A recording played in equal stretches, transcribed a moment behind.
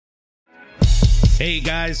Hey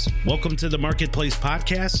guys, welcome to the Marketplace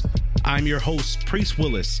Podcast. I'm your host, Priest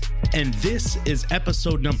Willis, and this is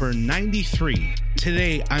episode number 93.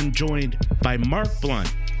 Today, I'm joined by Mark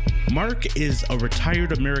Blount. Mark is a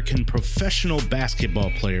retired American professional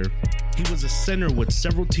basketball player. He was a center with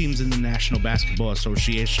several teams in the National Basketball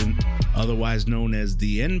Association, otherwise known as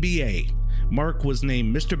the NBA. Mark was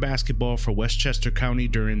named Mr. Basketball for Westchester County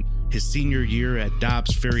during his senior year at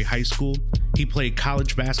Dobbs Ferry High School. He played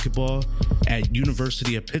college basketball at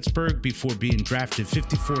University of Pittsburgh before being drafted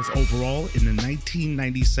 54th overall in the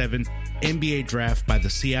 1997 NBA draft by the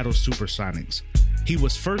Seattle Supersonics. He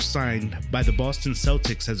was first signed by the Boston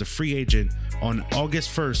Celtics as a free agent on August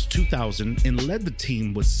 1st, 2000, and led the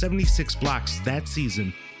team with 76 blocks that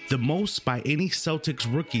season, the most by any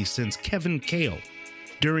Celtics rookie since Kevin Cale.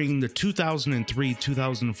 During the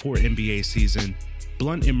 2003-2004 NBA season,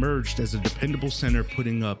 Blount emerged as a dependable center,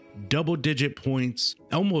 putting up double-digit points,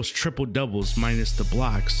 almost triple-doubles minus the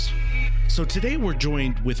blocks. So today we're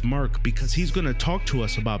joined with Mark because he's going to talk to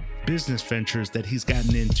us about business ventures that he's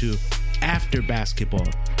gotten into after basketball.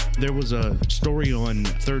 There was a story on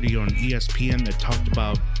 30 on ESPN that talked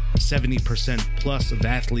about 70% plus of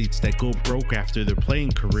athletes that go broke after their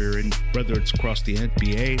playing career, and whether it's across the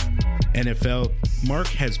NBA, NFL. Mark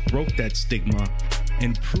has broke that stigma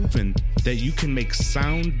and proven that you can make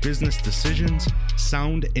sound business decisions,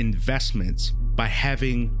 sound investments by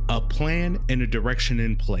having a plan and a direction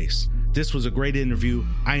in place. This was a great interview.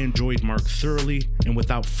 I enjoyed Mark thoroughly, and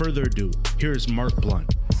without further ado, here's Mark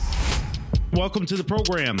Blount. Welcome to the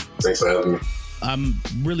program. Thanks for having me. I'm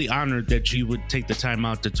really honored that you would take the time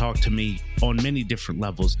out to talk to me on many different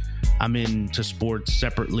levels. I'm into sports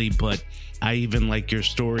separately, but I even like your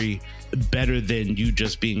story better than you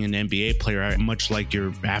just being an NBA player. I much like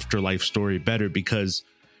your afterlife story better because,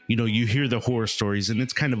 you know, you hear the horror stories and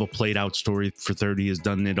it's kind of a played out story for 30 has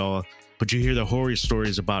done it all. But you hear the horror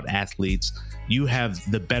stories about athletes. You have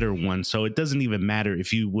the better one. So it doesn't even matter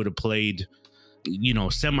if you would have played, you know,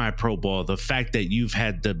 semi-pro ball. The fact that you've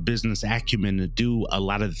had the business acumen to do a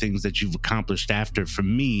lot of the things that you've accomplished after, for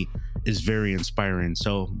me, is very inspiring.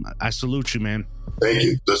 So I salute you, man. Thank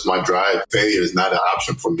you. That's my drive. Failure is not an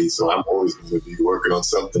option for me. So I'm always going to be working on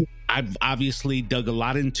something. I've obviously dug a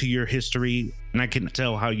lot into your history, and I can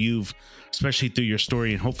tell how you've, especially through your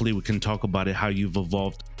story, and hopefully we can talk about it, how you've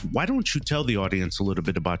evolved. Why don't you tell the audience a little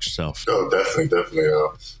bit about yourself? Oh, definitely.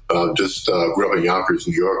 Just grew up in Yonkers,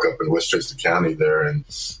 New York, up in Westchester County there. And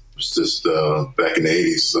it was just back in the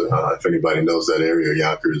 80s. If anybody knows that area,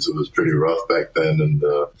 Yonkers, it was pretty rough back then. And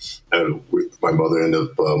my mother ended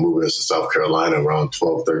up moving us to South Carolina around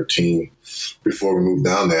 12, 13. Before we moved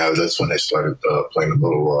down there, that's when I started playing a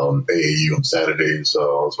little AAU on Saturdays. It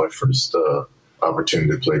was my first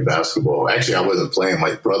opportunity to play basketball. Actually, I wasn't playing.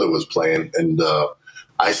 My brother was playing, and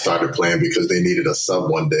I started playing because they needed a sub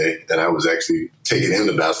one day, and I was actually taking him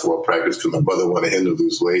to basketball practice because my brother wanted him to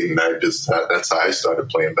lose weight, and that's how I started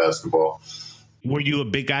playing basketball. Were you a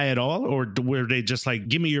big guy at all, or were they just like,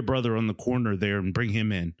 give me your brother on the corner there and bring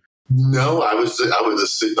him in? No, I was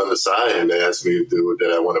just sitting on the side, and they asked me to do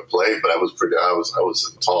that I want to play, but I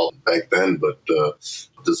was tall back then, but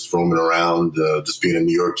just roaming around, just being a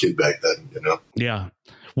New York kid back then, you know? Yeah.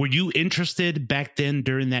 Were you interested back then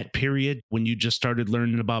during that period when you just started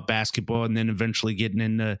learning about basketball and then eventually getting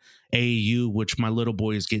into AAU, which my little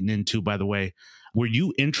boy is getting into, by the way? Were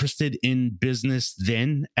you interested in business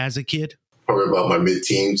then as a kid? Probably about my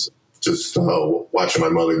mid-teens. Just watching my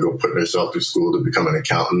mother go putting herself through school to become an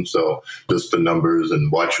accountant. So just the numbers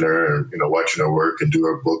and watching her and, watching her work and do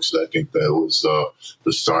her books. I think that was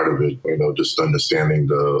the start of it, just understanding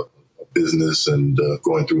the business and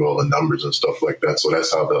going through all the numbers and stuff like that. So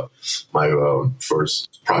that's how my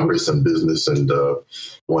first progress in business and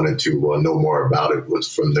wanted to know more about it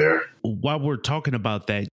was from there. While we're talking about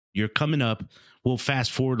that, you're coming up. We'll fast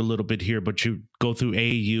forward a little bit here, but you go through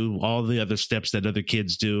AAU, all the other steps that other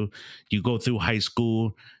kids do. You go through high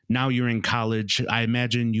school. Now you're in college. I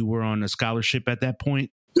imagine you were on a scholarship at that point.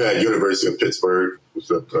 Yeah, University of Pittsburgh was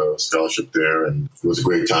a scholarship there, and it was a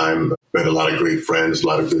great time. Met a lot of great friends, a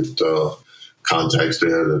lot of good contacts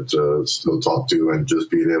there that still talk to, and just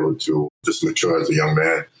being able to just mature as a young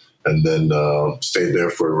man. And then stayed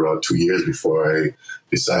there for 2 years before I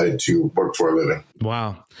decided to work for a living.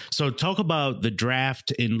 Wow. So talk about the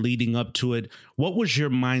draft and leading up to it. What was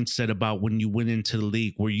your mindset about when you went into the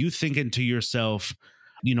league? Were you thinking to yourself,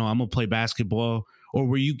 I'm going to play basketball? Or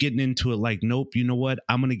were you getting into it like, nope, you know what?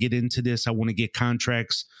 I'm going to get into this. I want to get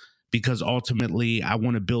contracts because ultimately I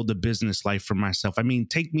want to build a business life for myself. I mean,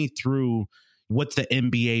 take me through what the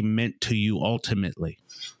NBA meant to you ultimately.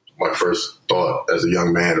 my first thought as a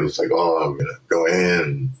young man, it was like, oh, I'm going to go in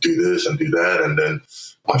and do this and do that. And then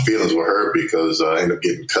my feelings were hurt because I ended up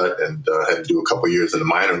getting cut and had to do a couple of years in the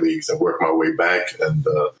minor leagues and work my way back, and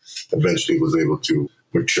eventually was able to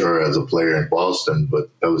mature as a player in Boston. But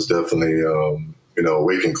that was definitely, a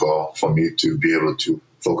wake-up call for me to be able to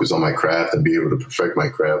focus on my craft and be able to perfect my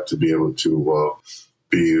craft, to be able to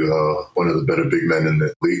be one of the better big men in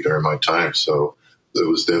the league during my time. So it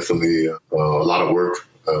was definitely a lot of work,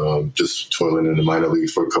 just toiling in the minor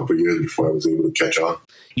leagues for a couple of years before I was able to catch on.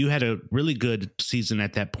 You had a really good season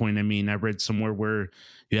at that point. I mean, I read somewhere where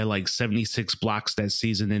you had like 76 blocks that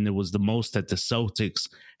season, and it was the most that the Celtics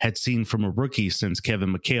had seen from a rookie since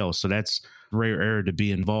Kevin McHale. So that's rare air to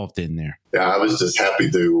be involved in there. Yeah, I was just happy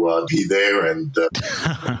to be there and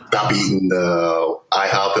stop eating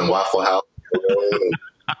IHOP and Waffle House.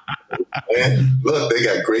 And look, they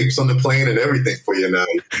got grapes on the plane and everything for you now.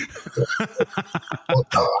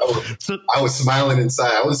 I was smiling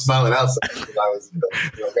inside. I was smiling outside because I was,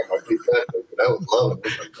 got my big cut. I was loving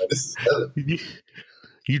it. Like, this is heaven.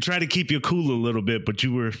 You try to keep your cool a little bit, but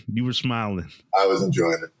you were smiling. I was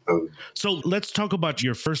enjoying it. So let's talk about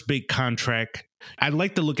your first big contract. I'd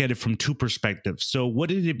like to look at it from two perspectives. So what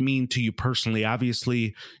did it mean to you personally?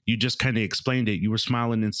 Obviously, you just kind of explained it. You were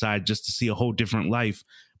smiling inside just to see a whole different life.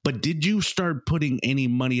 But did you start putting any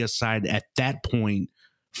money aside at that point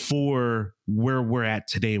for where we're at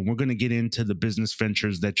today? And we're going to get into the business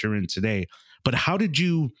ventures that you're in today. But how did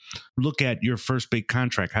you look at your first big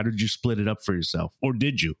contract? How did you split it up for yourself? Or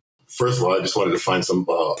did you? First of all, I just wanted to find some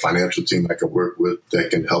financial team I could work with that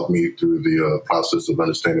can help me through the process of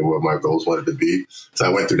understanding what my goals wanted to be. So I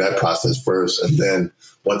went through that process first. And then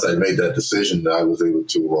once I made that decision, I was able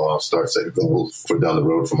to start setting goals for down the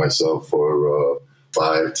road for myself for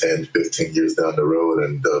 5, 10, 15 years down the road,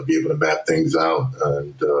 and be able to map things out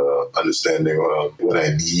and understanding what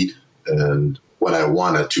I need and what I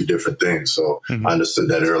want are two different things. So I understood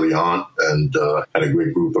that early on, and had a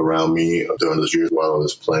great group around me during those years while I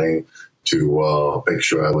was playing to make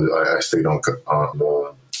sure I stayed on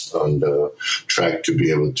the track to be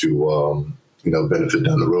able to benefit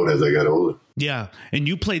down the road as I got older. Yeah, and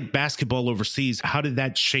you played basketball overseas. How did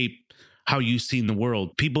that shape how you seen the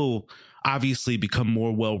world? People obviously become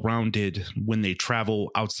more well-rounded when they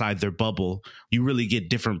travel outside their bubble. You really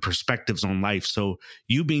get different perspectives on life. So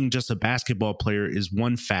you being just a basketball player is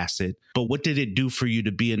one facet, but what did it do for you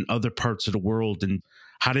to be in other parts of the world, and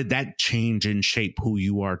how did that change and shape who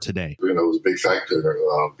you are today? It was a big factor,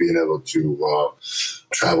 being able to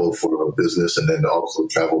travel for business and then also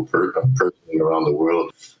travel personally around the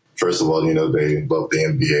world. First of all, they love the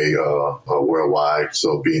NBA worldwide.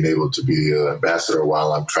 So being able to be an ambassador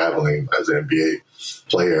while I'm traveling as an NBA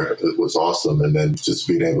player, it was awesome. And then just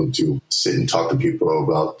being able to sit and talk to people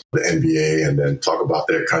about the NBA and then talk about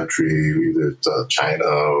their country, either it's China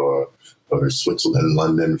or Switzerland,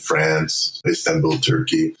 London, France, Istanbul,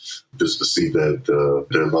 Turkey, just to see that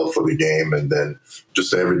their love for the game, and then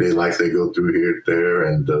just the everyday life they go through here, there,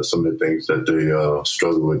 and some of the things that they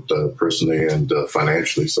struggle with personally and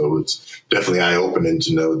financially. So it's definitely eye-opening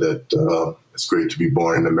to know that it's great to be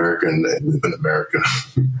born in America and live in America.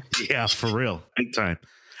 Yeah, for real. Big time.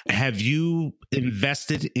 Have you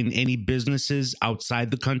invested in any businesses outside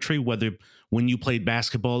the country, whether when you played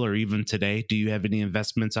basketball or even today? Do you have any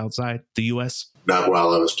investments outside the U.S.? Not while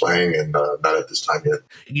I was playing, and not at this time yet.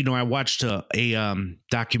 I watched a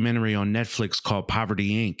documentary on Netflix called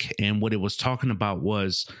Poverty Inc. And what it was talking about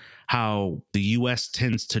was how the U.S.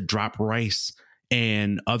 tends to drop rice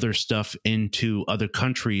and other stuff into other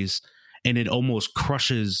countries, and it almost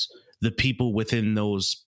crushes the people within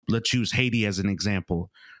those. Let's use Haiti as an example.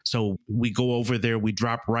 So we go over there, we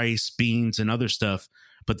drop rice, beans, and other stuff,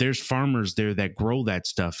 but there's farmers there that grow that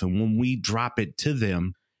stuff. And when we drop it to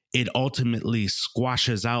them, it ultimately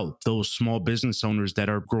squashes out those small business owners that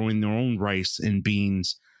are growing their own rice and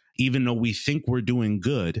beans, even though we think we're doing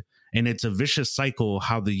good. And it's a vicious cycle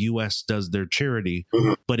how the U.S. does their charity,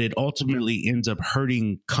 but it ultimately ends up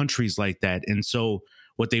hurting countries like that. And so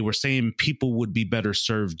what they were saying people would be better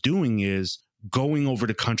served doing is going over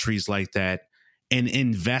to countries like that and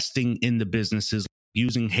investing in the businesses.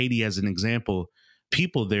 Using Haiti as an example,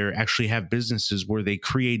 people there actually have businesses where they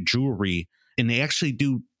create jewelry and they actually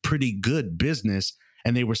do pretty good business.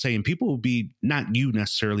 And they were saying people would be, not you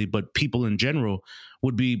necessarily, but people in general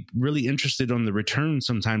would be really interested on the return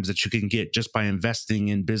sometimes that you can get just by investing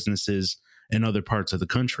in businesses in other parts of the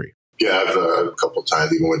country. Yeah, I've a couple of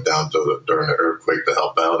times even went down during the earthquake to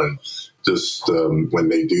help out, and just when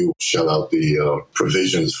they do shell out the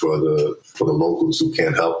provisions for the locals who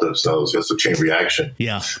can't help themselves, just a chain reaction.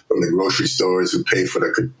 Yeah. From the grocery stores who pay for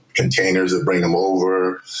the containers that bring them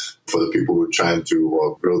over, for the people who are trying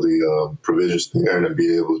to grow the provisions there and then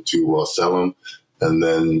be able to sell them. And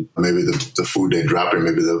then maybe the food they drop in,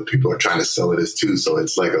 maybe the people are trying to sell it as too. So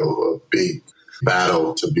it's like a big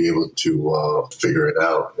battle to be able to figure it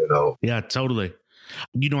out, you know? Yeah, totally.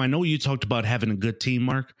 You know, I know you talked about having a good team,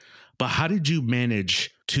 Mark, but how did you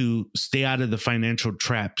manage to stay out of the financial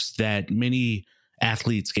traps that many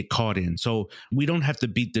athletes get caught in? So we don't have to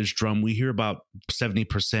beat this drum. We hear about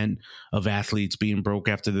 70% of athletes being broke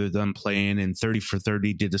after they're done playing, and 30 for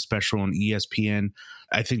 30 did a special on ESPN.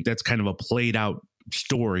 I think that's kind of a played out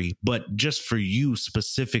story, but just for you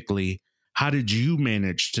specifically, how did you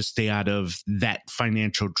manage to stay out of that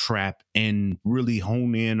financial trap and really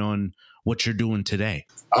hone in on what you're doing today?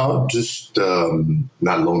 Just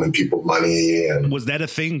not loaning people money. And was that a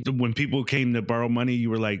thing when people came to borrow money?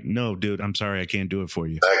 You were like, no, dude, I'm sorry, I can't do it for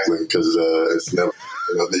you. Exactly, because it's never,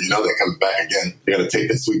 they're coming back again. They're going to take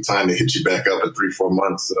that sweet time to hit you back up in 3-4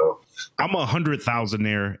 months. So I'm 100,000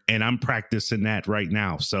 there, and I'm practicing that right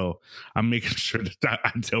now. So I'm making sure that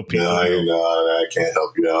I tell people. Yeah, I can't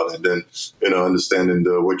help you out. And then, understanding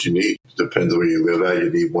what you need. Depends where you live at. You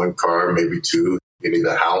need one car, maybe two. You need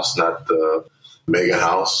a house, not the mega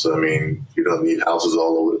house. I mean, you don't need houses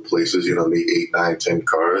all over the places. You don't need 8, 9, 10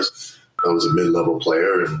 cars. I was a mid-level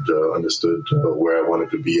player and understood where I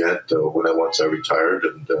wanted to be at once I retired,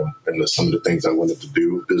 and some of the things I wanted to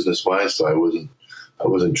do business-wise. So I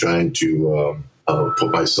wasn't trying to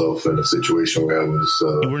put myself in a situation where I was.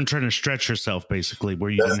 You weren't trying to stretch yourself, basically,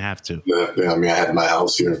 where you didn't have to. Yeah, I mean, I had my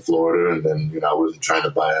house here in Florida, and then I wasn't trying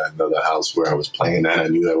to buy another house where I was playing at. I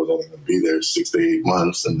knew that I was only going to be there 6 to 8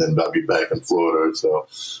 months, and then I'll be back in Florida. So,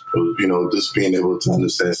 it was, just being able to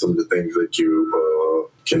understand some of the things that you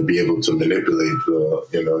can be able to manipulate.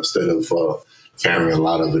 Instead of carrying a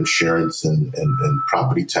lot of insurance and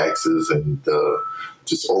property taxes and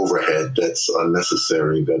just overhead that's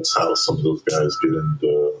unnecessary. That's how some of those guys get into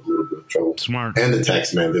a little bit of trouble. Smart. And the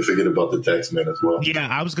tax man. They forget about the tax man as well. Yeah,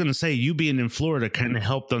 I was going to say, you being in Florida kind of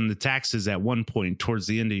helped on the taxes at one point, towards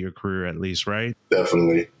the end of your career at least, right?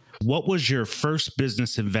 Definitely. What was your first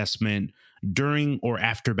business investment during or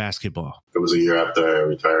after basketball? It was a year after I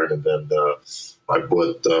retired, and then I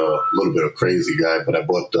bought a little bit of crazy guy, but I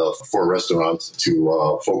bought 4 restaurants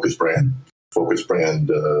to Focus Brand. Focus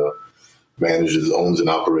Brand manages, owns, and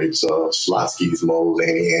operates Slotsky's, Moe's,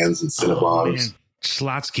 Annie Ann's, and Cinnabons.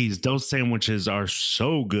 Slotsky's, those sandwiches are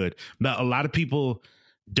so good. But a lot of people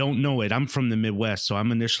don't know it. I'm from the Midwest, so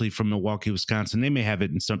I'm initially from Milwaukee, Wisconsin. They may have it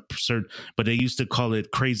in some absurd, but they used to call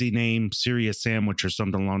it crazy name, serious sandwich, or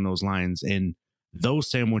something along those lines. And those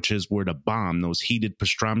sandwiches were the bomb, those heated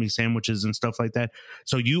pastrami sandwiches and stuff like that.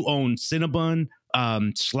 So you own Cinnabon,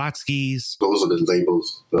 Slotsky's. Those are the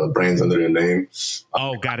labels, brands under their name.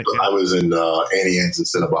 Oh, got it. I was in Annie Ann's and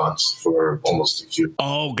Cinnabons for almost a year.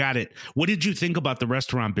 Oh, got it. What did you think about the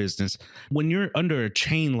restaurant business? When you're under a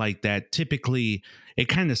chain like that, typically it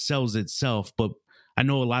kind of sells itself. But I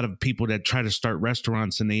know a lot of people that try to start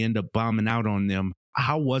restaurants and they end up bombing out on them.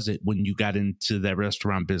 How was it when you got into that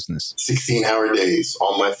restaurant business? 16-hour days,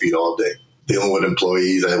 on my feet all day, dealing with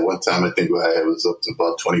employees. At one time, I think I was up to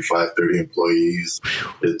about 25, 30 employees.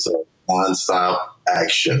 It's a nonstop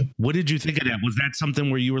action. What did you think of that? Was that something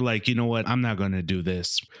where you were like, you know what, I'm not going to do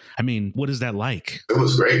this? I mean, what is that like? It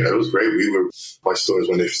was great. My stores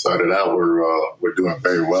when they started out were doing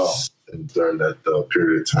very well. And during that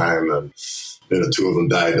period of time, and 2 of them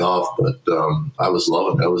died off, but I was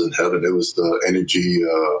loving it. I was in heaven. It was the energy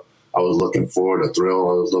I was looking for, the thrill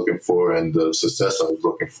I was looking for, and the success I was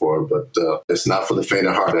looking for. But it's not for the faint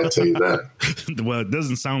of heart, I tell you that. Well, it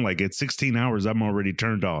doesn't sound like it. 16 hours, I'm already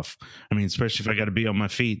turned off. I mean, especially if I got to be on my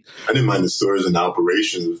feet. I didn't mind the stores and the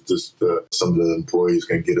operations. It was just some of the employees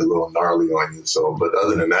can get a little gnarly on you. So, but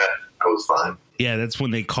other than that, I was fine. Yeah, that's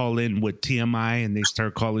when they call in with TMI and they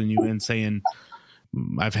start calling you in saying,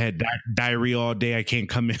 I've had diarrhea all day. I can't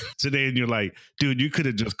come in today. And you're like, dude, you could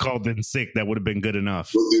have just called in sick. That would have been good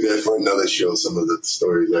enough. We'll do that for another show, some of the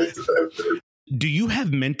stories after. Do you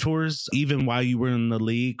have mentors, even while you were in the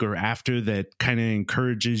league or after, that kind of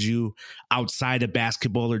encourages you outside of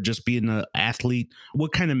basketball or just being an athlete?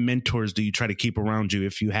 What kind of mentors do you try to keep around you,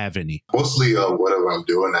 if you have any? Mostly whatever I'm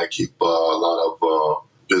doing, I keep a lot of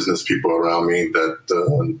business people around me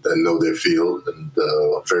that know their field and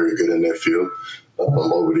are very good in their field.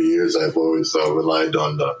 Over the years, I've always relied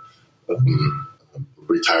on the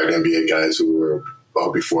retired NBA guys who were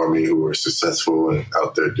before me, who were successful and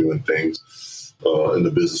out there doing things in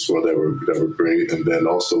the business world that were great. And then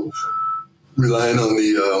also relying on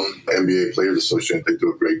the NBA Players Association. They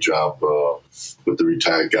do a great job with the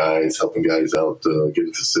retired guys, helping guys out,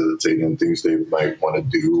 getting facilitating things they might want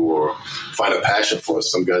to do or find a passion for.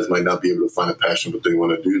 Some guys might not be able to find a passion, but they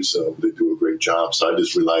want to do so. They do a great job. So I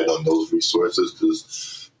just relied on those resources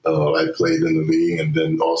because I played in the league, and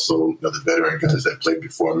then also the veteran guys that played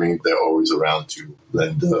before me, they're always around to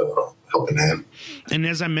lend helping hand. And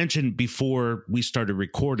as I mentioned before we started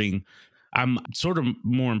recording, I'm sort of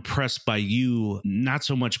more impressed by you, not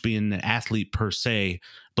so much being an athlete per se,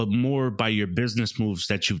 but more by your business moves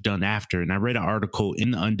that you've done after. And I read an article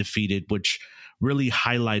in Undefeated, which really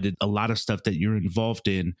highlighted a lot of stuff that you're involved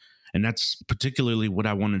in. And that's particularly what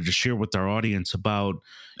I wanted to share with our audience about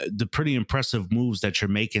the pretty impressive moves that you're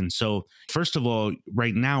making. So first of all,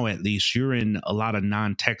 right now, at least, you're in a lot of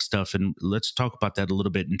non-tech stuff. And let's talk about that a little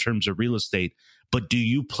bit in terms of real estate. But do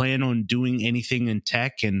you plan on doing anything in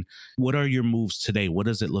tech? And what are your moves today? What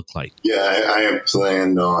does it look like? Yeah, I am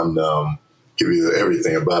planning on giving you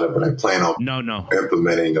everything about it, but I plan on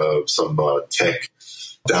implementing some tech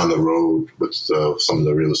down the road with some of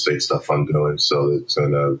the real estate stuff I'm doing. So it's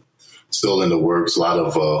still in the works. A lot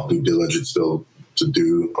of due diligence still to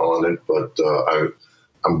do on it, but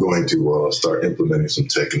I'm going to start implementing some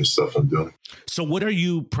tech and stuff I'm doing. So what are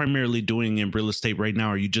you primarily doing in real estate right now?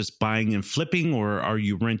 Are you just buying and flipping, or are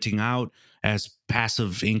you renting out as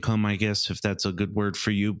passive income, I guess, if that's a good word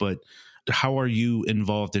for you? But how are you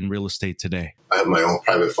involved in real estate today? I have my own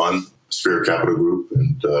private fund, Spirit Capital Group,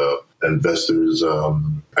 and investors.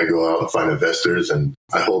 I go out and find investors, and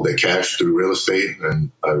I hold their cash through real estate,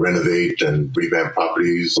 and I renovate and revamp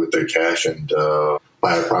properties with their cash, and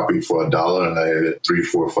buy a property for $1, and I 3,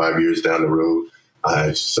 4, 5 years down the road,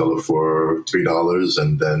 I sell it for $3,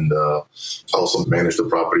 and then also manage the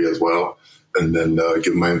property as well, and then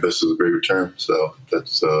give my investors a great return. So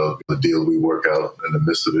that's the deal we work out in the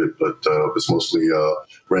midst of it, but it's mostly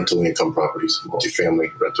rental income properties,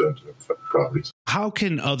 multifamily rental income properties. How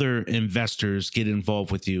can other investors get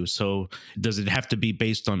involved with you? So does it have to be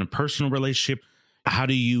based on a personal relationship? How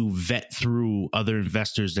do you vet through other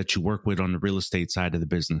investors that you work with on the real estate side of the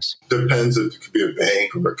business? Depends. It could be a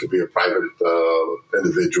bank or it could be a private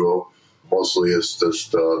individual. Mostly it's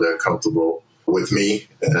just they're comfortable with me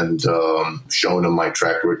and showing them my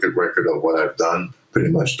track record of what I've done.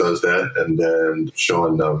 Pretty much does that. And then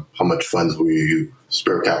showing them how much funds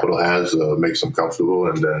Spirit Capital has, makes them comfortable.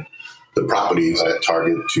 And then the properties I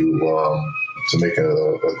target to make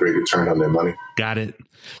a great return on their money. Got it.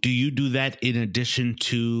 Do you do that in addition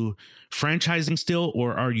to franchising still,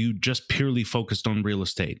 or are you just purely focused on real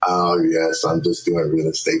estate? Oh, yes. I'm just doing real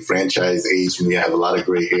estate. Franchise aged me. I have a lot of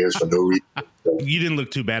gray hairs for no reason. You didn't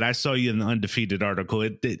look too bad. I saw you in the Undefeated article.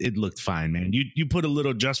 It looked fine, man. You put a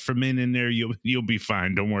little Just for Men in there, you'll be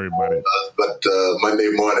fine. Don't worry about it. But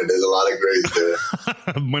Monday morning, there's a lot of grays there.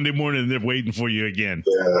 Monday morning, they're waiting for you again.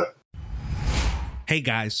 Yeah. Hey,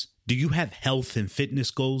 guys. Do you have health and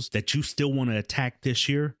fitness goals that you still want to attack this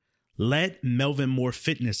year? Let Melvin Moore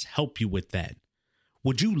Fitness help you with that.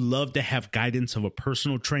 Would you love to have guidance of a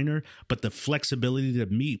personal trainer, but the flexibility to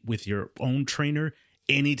meet with your own trainer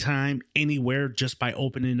anytime, anywhere, just by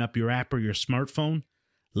opening up your app or your smartphone?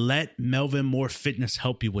 Let Melvin Moore Fitness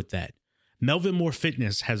help you with that. Melvin Moore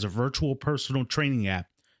Fitness has a virtual personal training app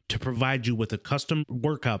to provide you with a custom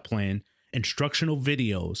workout plan, instructional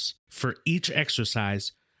videos for each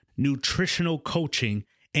exercise, nutritional coaching,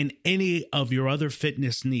 and any of your other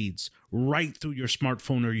fitness needs right through your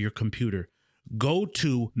smartphone or your computer. Go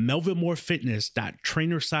to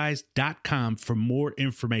melvinmorefitness.trainersize.com for more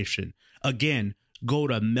information. Again, go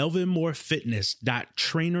to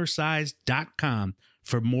melvinmorefitness.trainersize.com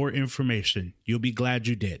for more information. You'll be glad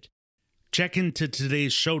you did. Check into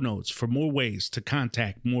today's show notes for more ways to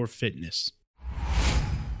contact More Fitness.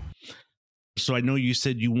 So I know you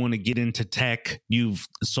said you want to get into tech. You've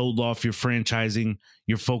sold off your franchising.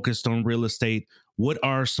 You're focused on real estate. What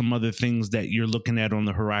are some other things that you're looking at on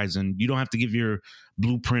the horizon? You don't have to give your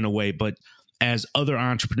blueprint away, but as other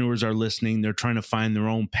entrepreneurs are listening, they're trying to find their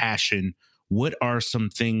own passion. What are some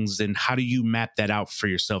things and how do you map that out for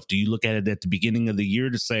yourself? Do you look at it at the beginning of the year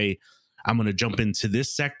to say, I'm going to jump into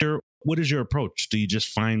this sector? What is your approach? Do you just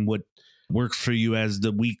find what work for you as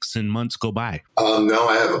the weeks and months go by? No,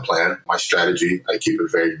 I have a plan. My strategy, I keep it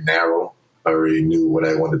very narrow. I already knew what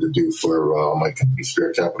I wanted to do for my company,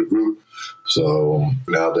 Spirit Capital Group. So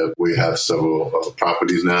now that we have several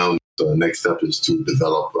properties now, the next step is to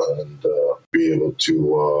develop and be able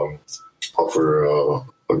to offer a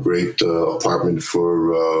great apartment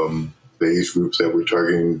for the age groups that we're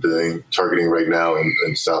targeting right now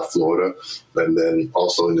in South Florida, and then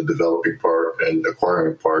also in the developing part and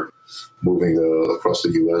acquiring part, moving across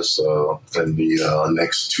the U.S. In the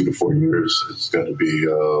next 2 to 4 years is going to be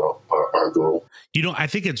our goal. I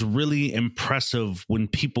think it's really impressive when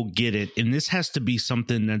people get it. And this has to be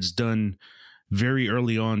something that's done very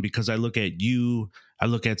early on, because I look at you, I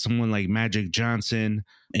look at someone like Magic Johnson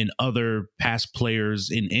and other past players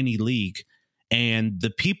in any league. And the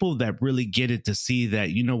people that really get it to see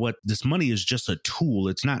that, this money is just a tool.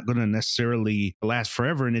 It's not going to necessarily last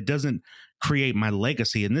forever, and it doesn't create my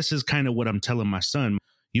legacy. And this is kind of what I'm telling my son.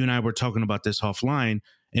 You and I were talking about this offline.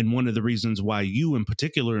 And one of the reasons why you in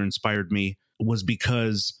particular inspired me was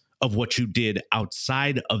because of what you did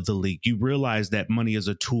outside of the league. You realize that money is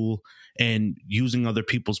a tool, and using other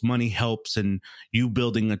people's money helps, and you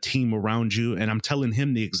building a team around you. And I'm telling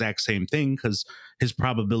him the exact same thing, because his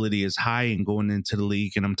probability is high in going into the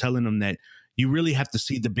league. And I'm telling him that you really have to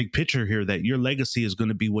see the big picture here, that your legacy is going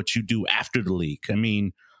to be what you do after the league. I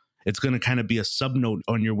mean, it's going to kind of be a subnote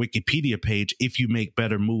on your Wikipedia page if you make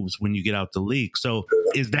better moves when you get out the league. So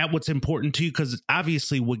is that what's important to you? Because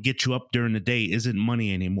obviously what gets you up during the day isn't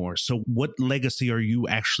money anymore. So what legacy are you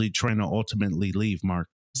actually trying to ultimately leave, Mark?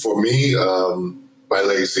 For me, my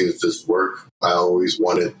legacy is just work. I always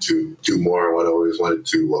wanted to do more. I always wanted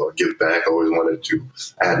to give back. I always wanted to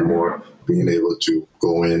add more, being able to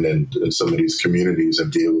go in some of these communities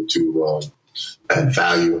and be able to add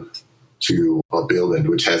value to a building,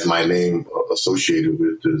 which has my name associated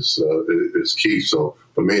with, is key. So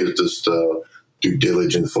for me, it's just due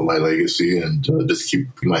diligence for my legacy, and just keep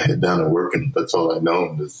my head down and working. That's all I know.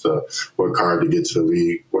 And just work hard to get to the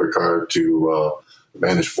league, work hard to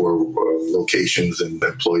manage 4 locations and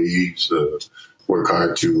employees, work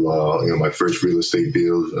hard to, my first real estate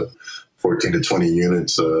deals, 14 to 20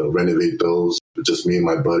 units, renovate those. Just me and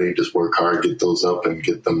my buddy, just work hard, get those up and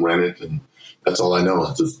get them rented. And that's all I know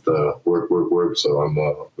is just work. So I'm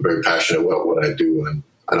very passionate about what I do, and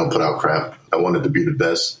I don't put out crap. I want it to be the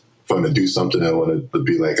best. If I'm going to do something, I want it to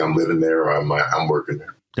be like I'm living there or I'm working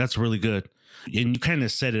there. That's really good. And you kind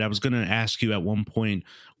of said it. I was going to ask you at one point,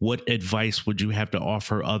 what advice would you have to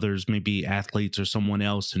offer others, maybe athletes or someone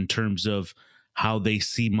else, in terms of how they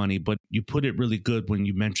see money? But you put it really good when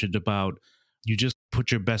you mentioned about you just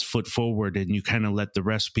put your best foot forward and you kind of let the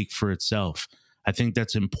rest speak for itself. I think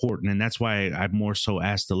that's important. And that's why I more so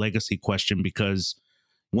asked the legacy question, because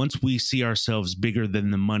once we see ourselves bigger than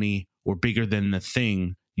the money or bigger than the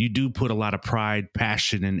thing, you do put a lot of pride,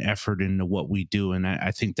 passion, and effort into what we do. And I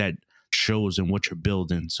think that shows in what you're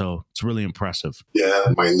building. So it's really impressive. Yeah,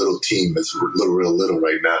 my little team is real little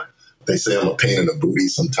right now. They say I'm a pain in the booty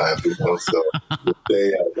sometimes, so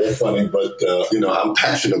they're funny, but, I'm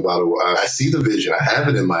passionate about it. I see the vision. I have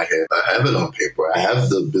it in my head. I have it on paper. I have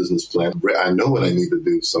the business plan. I know what I need to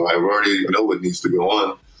do. So I already know what needs to go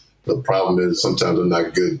on. The problem is sometimes I'm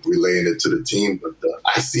not good relaying it to the team, but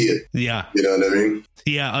I see it. Yeah. You know what I mean?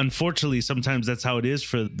 Yeah. Unfortunately, sometimes that's how it is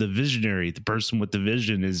for the visionary. The person with the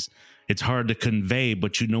vision it's hard to convey,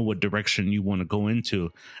 but you know what direction you want to go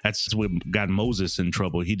into. That's what got Moses in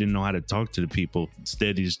trouble. He didn't know how to talk to the people.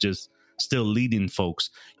 Instead, he's just still leading folks.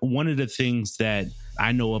 One of the things that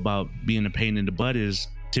I know about being a pain in the butt is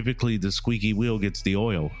typically the squeaky wheel gets the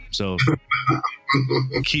oil. So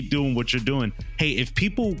keep doing what you're doing. Hey, if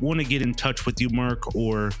people want to get in touch with you, Mark,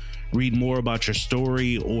 or read more about your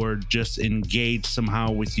story, or just engage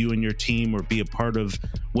somehow with you and your team, or be a part of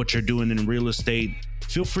what you're doing in real estate,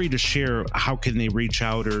 feel free to share. How can they reach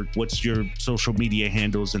out, or what's your social media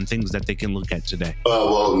handles and things that they can look at today?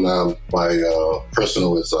 My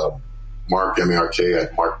personal is Mark, M-A-R-K,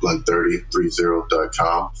 at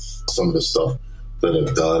markblunt30.com. Some of the stuff that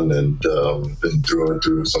I've done and been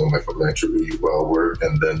through some of my philanthropy work.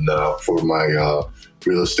 And then for my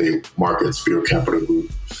real estate markets,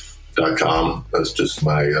 BeerCapitalGroup.com. That's just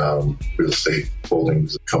my real estate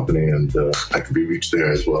holdings company, and I can be reached there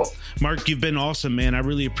as well. Mark, you've been awesome, man. I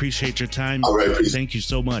really appreciate your time. All right, please. Thank you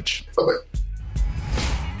so much. Bye-bye.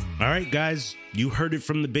 All right, guys, you heard it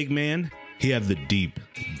from the big man. He had the deep,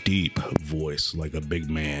 deep voice like a big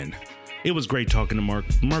man. It was great talking to Mark.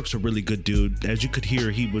 Mark's a really good dude. As you could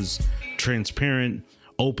hear, he was transparent,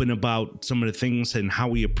 open about some of the things and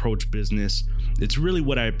how he approached business. It's really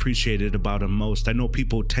what I appreciated about him most. I know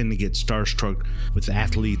people tend to get starstruck with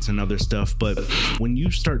athletes and other stuff, but when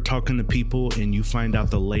you start talking to people and you find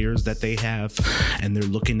out the layers that they have and they're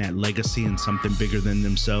looking at legacy and something bigger than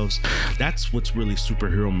themselves, that's what's really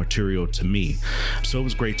superhero material to me. So it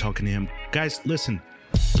was great talking to him. Guys, listen,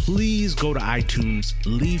 please go to iTunes,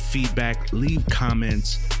 leave feedback, leave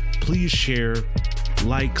comments, please share.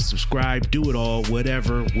 like, subscribe, do it all,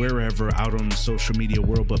 whatever, wherever out on the social media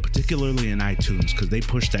world, but particularly in iTunes, because they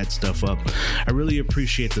push that stuff up. I really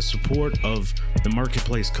appreciate the support of the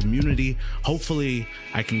marketplace community. Hopefully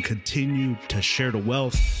I can continue to share the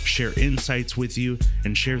wealth, share insights with you,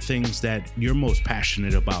 and share things that you're most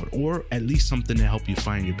passionate about, or at least something to help you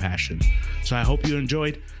find your passion. So I hope you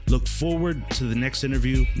enjoyed. Look forward to the next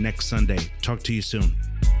interview next Sunday. Talk to you soon.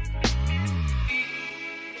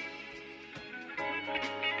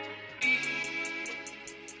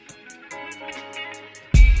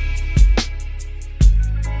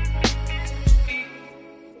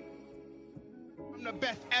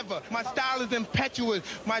 Best ever. My style is impetuous.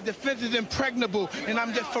 My defense is impregnable, and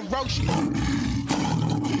I'm just ferocious.